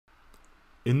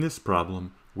In this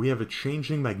problem, we have a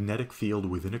changing magnetic field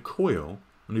within a coil,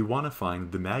 and we want to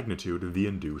find the magnitude of the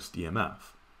induced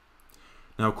EMF.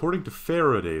 Now, according to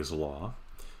Faraday's law,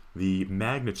 the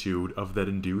magnitude of that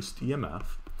induced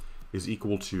EMF is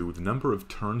equal to the number of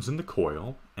turns in the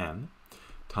coil, N,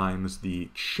 times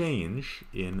the change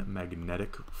in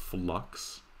magnetic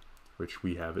flux, which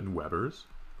we have in Webers,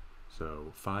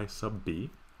 so phi sub B,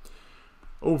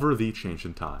 over the change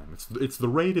in time. It's the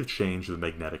rate of change of the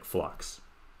magnetic flux.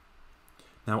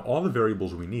 Now, all the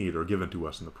variables we need are given to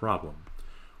us in the problem.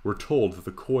 We're told that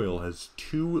the coil has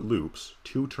 2 loops,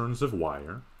 2 turns of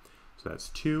wire, so that's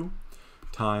 2,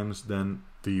 times then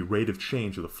the rate of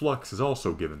change of the flux is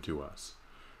also given to us.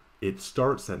 It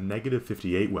starts at negative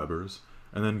 58 Webers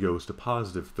and then goes to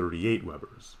positive 38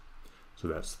 Webers. So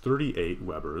that's 38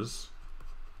 Webers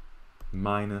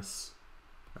minus,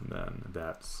 and then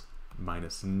that's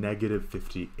minus negative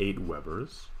 58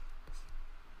 Webers.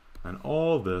 And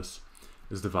all this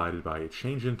is divided by a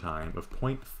change in time of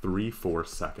 0.34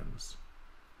 seconds.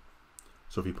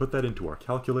 So if we put that into our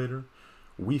calculator,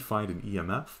 we find an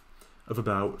EMF of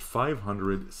about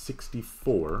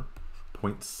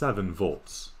 564.7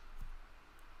 volts.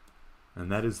 And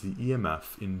that is the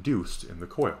EMF induced in the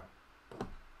coil.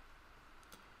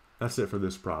 That's it for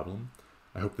this problem.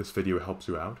 I hope this video helps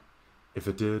you out. If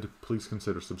it did, please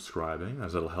consider subscribing,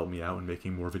 as it'll help me out in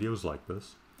making more videos like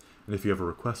this. And if you have a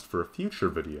request for a future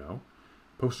video,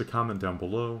 post a comment down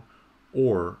below,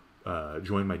 or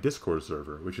join my Discord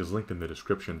server, which is linked in the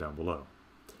description down below.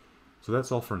 So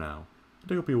that's all for now,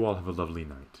 and I hope you all have a lovely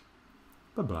night.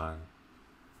 Bye-bye.